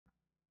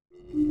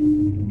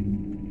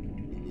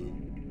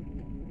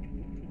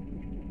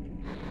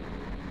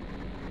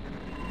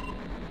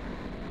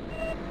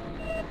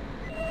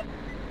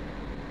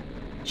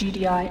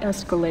GDI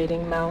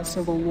escalating Mao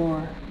civil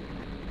war.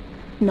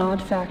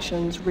 Nod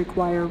factions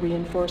require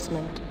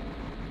reinforcement.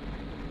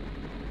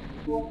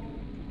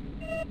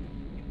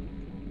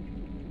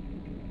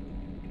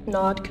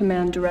 Nod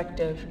command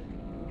directive.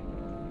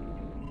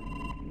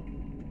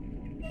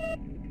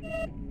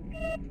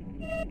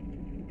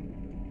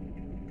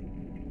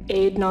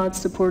 Aid Nod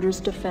supporters'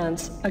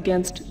 defense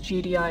against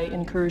GDI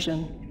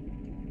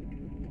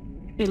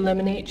incursion.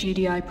 Eliminate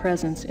GDI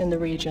presence in the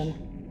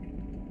region.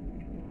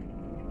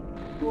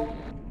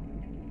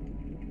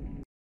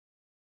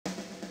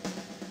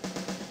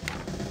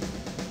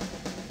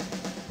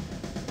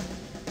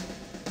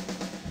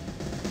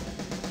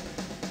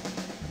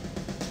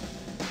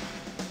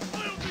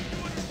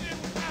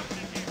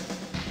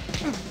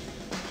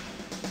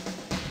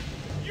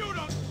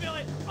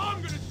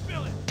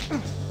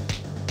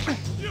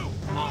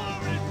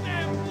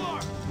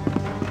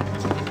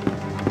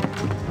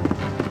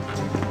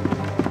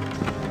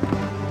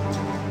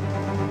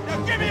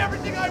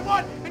 Everything I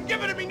want and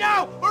give it to me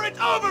now, or it's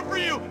over for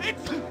you!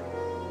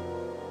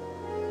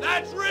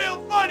 That's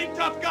real funny,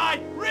 tough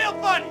guy! Real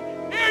funny!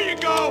 Here you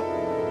go!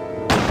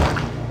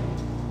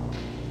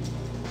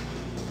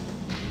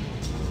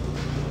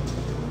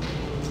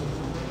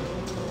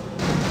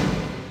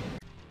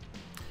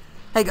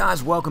 Hey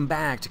guys, welcome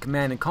back to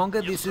Command &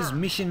 Conquer. This is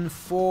Mission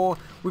 4.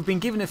 We've been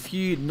given a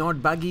few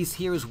Nod buggies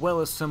here as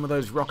well as some of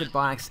those rocket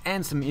bikes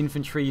and some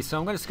infantry, so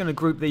I'm just going to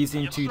group these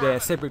into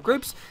their separate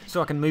groups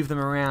so I can move them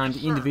around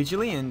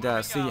individually and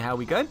see how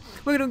we go.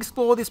 We're going to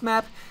explore this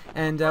map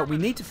and we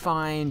need to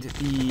find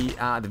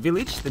the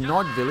village, the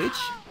Nod village,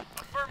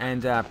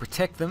 and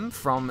protect them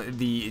from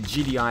the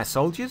GDI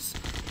soldiers.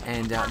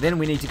 And then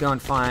we need to go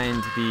and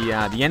find the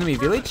enemy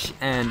village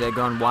and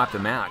go and wipe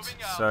them out.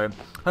 So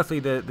hopefully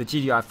the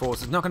GDI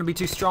force is not going to be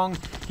too strong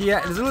here.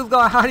 There's a little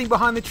guy hiding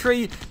behind the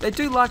tree. They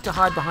do like to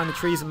hide behind the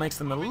trees. It makes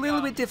them a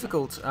little bit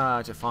difficult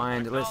to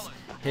find. Let's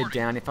head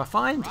down. If I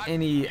find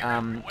any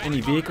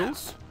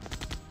vehicles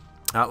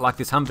like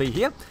this Humvee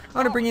here, I'm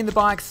going to bring in the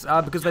bikes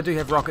because they do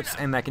have rockets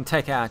and they can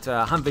take out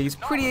Humvees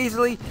pretty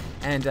easily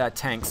and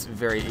tanks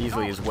very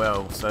easily as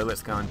well. So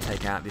let's go and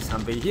take out this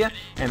Humvee here,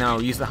 and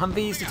I'll use the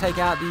Humvees to take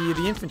out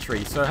the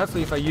infantry. So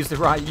hopefully if I use the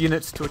right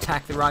units to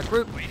attack the right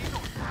group,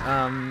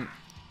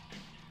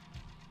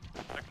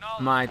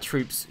 my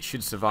troops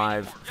should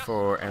survive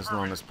for as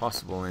long as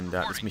possible, and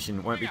this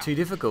mission won't be too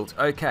difficult.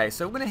 Okay,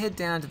 so we're going to head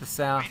down to the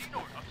south.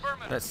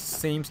 That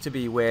seems to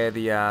be where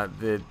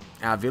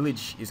our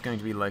village is going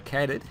to be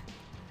located.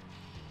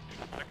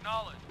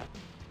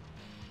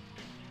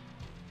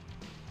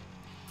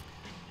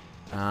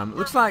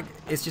 Looks like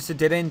it's just a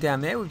dead end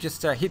down there. We've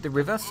just hit the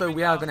river, so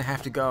we are going to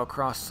have to go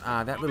across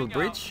that little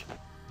bridge.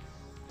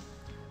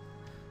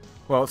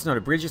 Well, it's not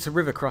a bridge, it's a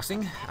river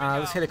crossing.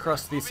 Let's head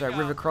across this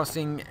river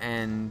crossing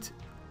and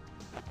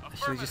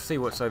actually just see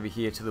what's over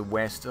here to the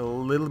west a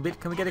little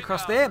bit. Can we get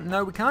across there?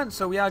 No, we can't,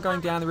 so we are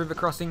going down the river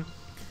crossing.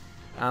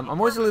 I'm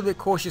always a little bit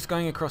cautious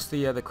going across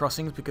the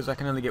crossings because I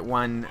can only get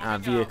one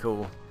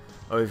vehicle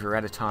over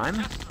at a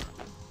time.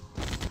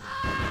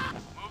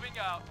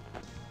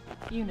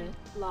 Unit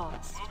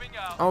lost.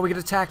 Oh, we get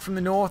attacked from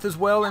the north as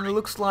well, and it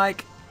looks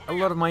like a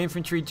lot of my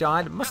infantry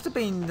died. It must have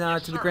been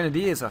to the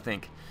Grenadiers, I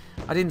think.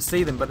 I didn't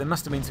see them, but there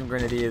must have been some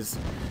Grenadiers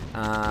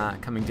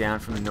coming down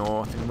from the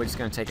north, and we're just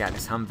going to take out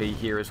this Humvee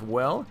here as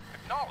well.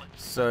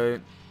 So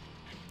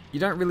you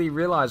don't really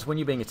realise when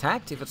you're being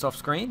attacked if it's off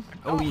screen.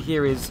 All you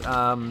hear is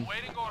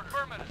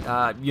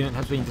unit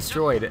has been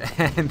destroyed,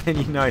 and then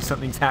you know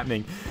something's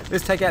happening.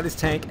 Let's take out this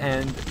tank,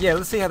 and yeah,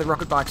 let's see how the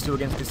rocket bikes do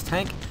against this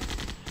tank.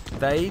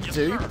 They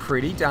do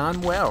pretty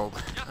darn well.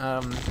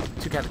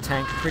 Took out the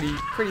tank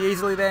pretty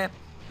easily there.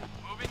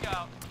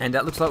 And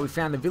it looks like we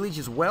found the village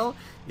as well,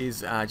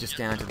 is just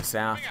down to the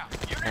south.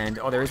 And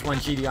oh, there is one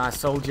GDI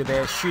soldier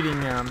there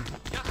shooting.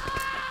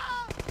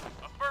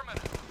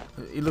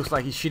 It looks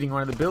like he's shooting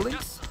one of the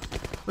buildings.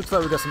 Looks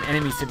like we've got some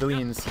enemy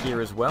civilians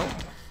here as well.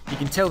 You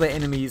can tell they're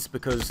enemies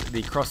because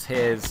the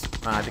crosshairs,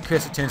 the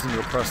cursor turns into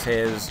a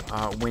crosshairs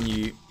when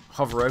you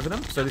hover over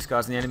them. So this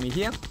guy's an enemy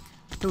here.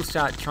 He'll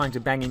start trying to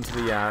bang into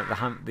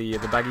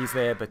the buggies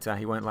there, but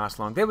he won't last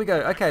long. There we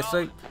go. Okay,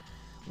 so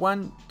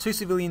two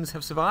civilians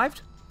have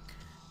survived.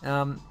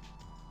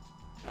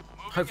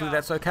 Hopefully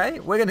that's okay.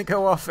 We're going to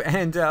go off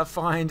and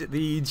find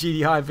the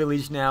GDI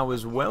village now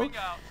as well.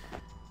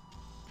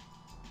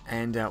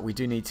 And we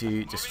do need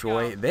to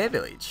destroy their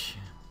village.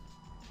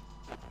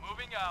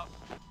 Moving out.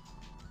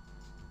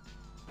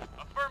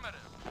 Affirmative.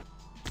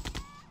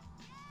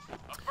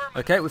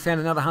 Okay, we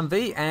found another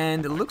Humvee,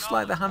 and it looks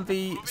like the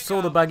Humvee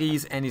saw the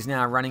buggies and is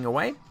now running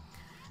away,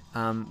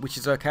 which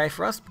is okay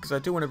for us because I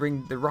do want to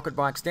bring the rocket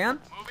bikes down.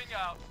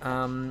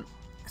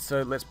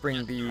 So let's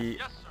bring the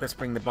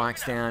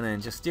bikes down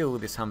and just deal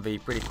with this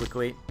Humvee pretty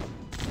quickly.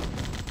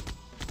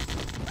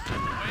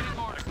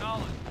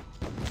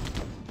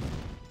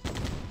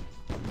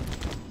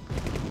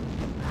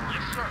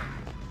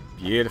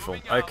 Beautiful.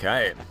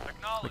 Okay.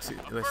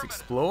 Let's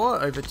explore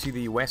over to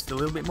the west a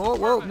little bit more.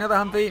 Whoa, another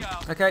Humvee.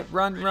 Okay,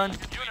 run.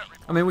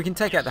 I mean, we can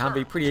take out the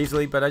Humvee pretty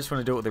easily, but I just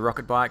want to do it with the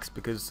rocket bikes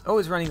because... Oh,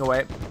 he's running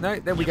away. No,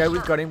 there we go.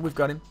 We've got him. We've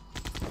got him.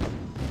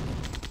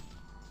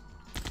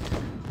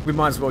 We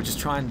might as well just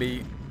try and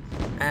be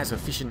as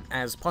efficient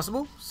as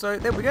possible. So,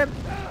 there we go.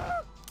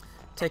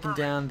 Taking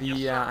down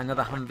the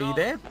another Humvee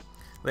there.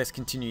 Let's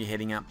continue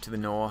heading up to the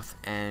north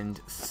and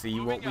see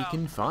what we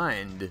can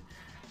find.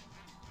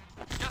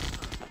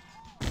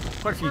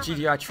 Quite a few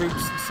GDI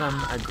troops,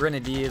 some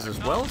grenadiers as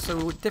well, so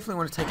we definitely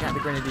want to take out the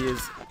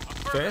grenadiers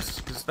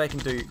first, because they can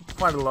do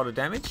quite a lot of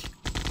damage.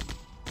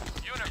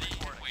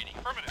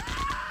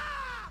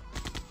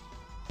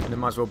 And I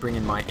might as well bring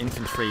in my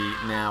infantry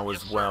now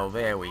as well.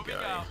 There we go.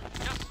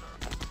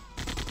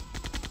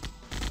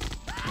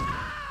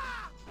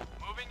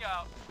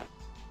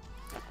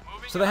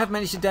 So they have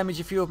managed to damage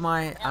a few of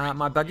my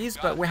my buggies,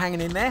 but we're hanging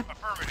in there.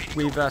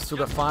 We've still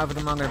got 5 of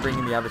them. I'm going to bring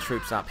in the other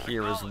troops up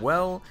here as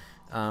well.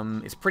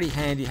 It's pretty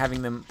handy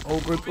having them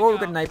all grouped. Oh, we've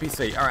got an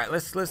APC. All right,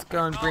 let's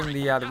go and bring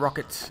the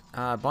rocket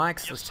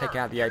bikes. Let's take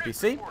out the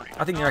APC.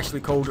 I think they're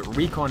actually called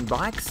recon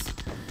bikes.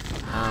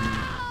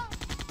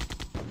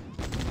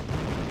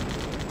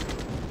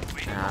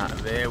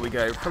 There we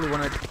go. Probably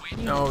want to.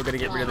 Oh, we've got to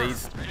get rid of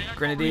these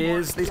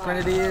grenadiers. These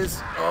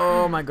grenadiers.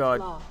 Oh my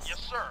god.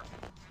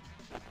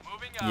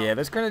 Yeah,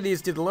 those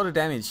grenadiers did a lot of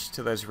damage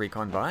to those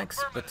recon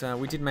bikes, but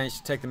we did manage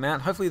to take them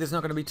out. Hopefully there's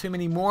not going to be too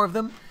many more of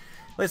them.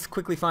 Let's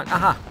quickly find...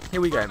 Aha! Here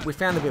we go. We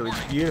found the village.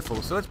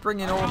 Beautiful. So let's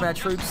bring in all of our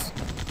troops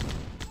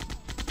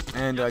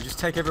and just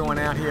take everyone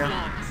out here.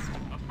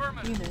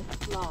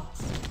 Unit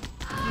lost.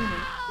 Unit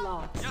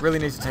lost. Really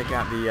need to take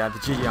out the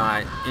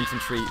GDI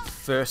infantry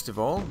first of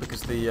all,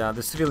 because the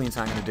civilians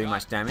aren't going to do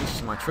much damage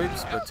to my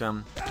troops, but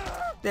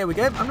there we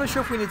go. I'm not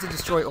sure if we need to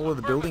destroy all of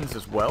the buildings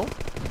as well.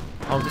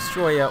 I'll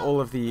destroy all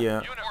of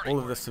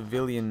the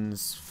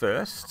civilians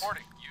first,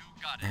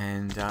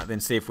 and then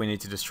see if we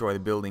need to destroy the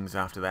buildings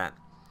after that.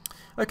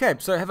 Okay,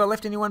 so have I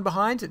left anyone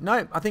behind?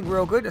 No, I think we're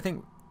all good. I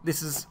think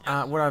this is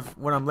what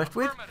I'm left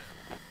with.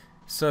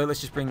 So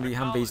let's just bring the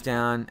Humvees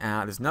down.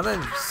 There's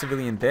another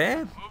civilian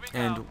there,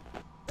 and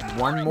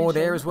one more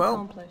there as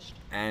well.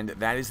 And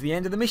that is the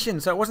end of the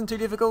mission. So it wasn't too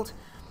difficult.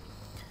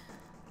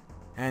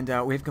 And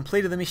we've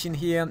completed the mission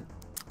here.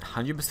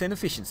 100%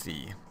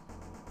 efficiency.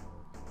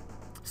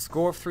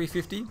 Score of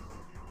 350.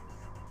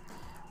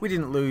 We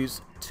didn't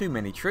lose too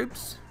many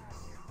troops.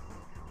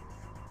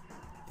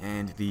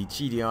 And the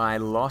GDI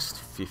lost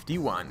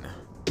 51.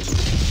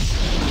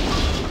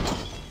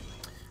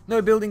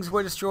 No buildings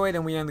were destroyed,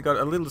 and we only got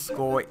a little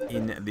score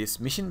in this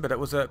mission, but it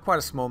was quite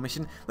a small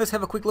mission. Let's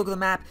have a quick look at the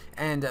map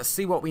and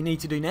see what we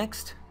need to do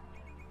next.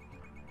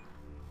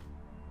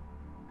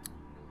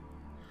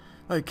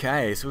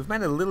 Okay, so we've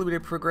made a little bit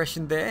of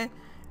progression there,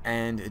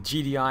 and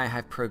GDI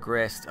have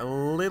progressed a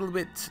little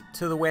bit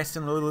to the west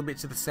and a little bit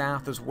to the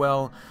south as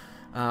well.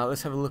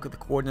 Let's have a look at the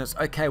coordinates.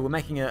 Okay, we're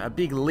making a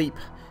big leap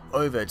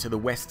over to the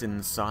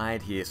western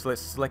side here. So let's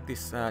select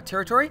this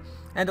territory,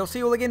 and I'll see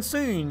you all again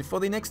soon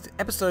for the next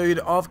episode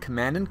of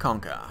Command &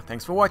 Conquer.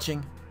 Thanks for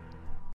watching.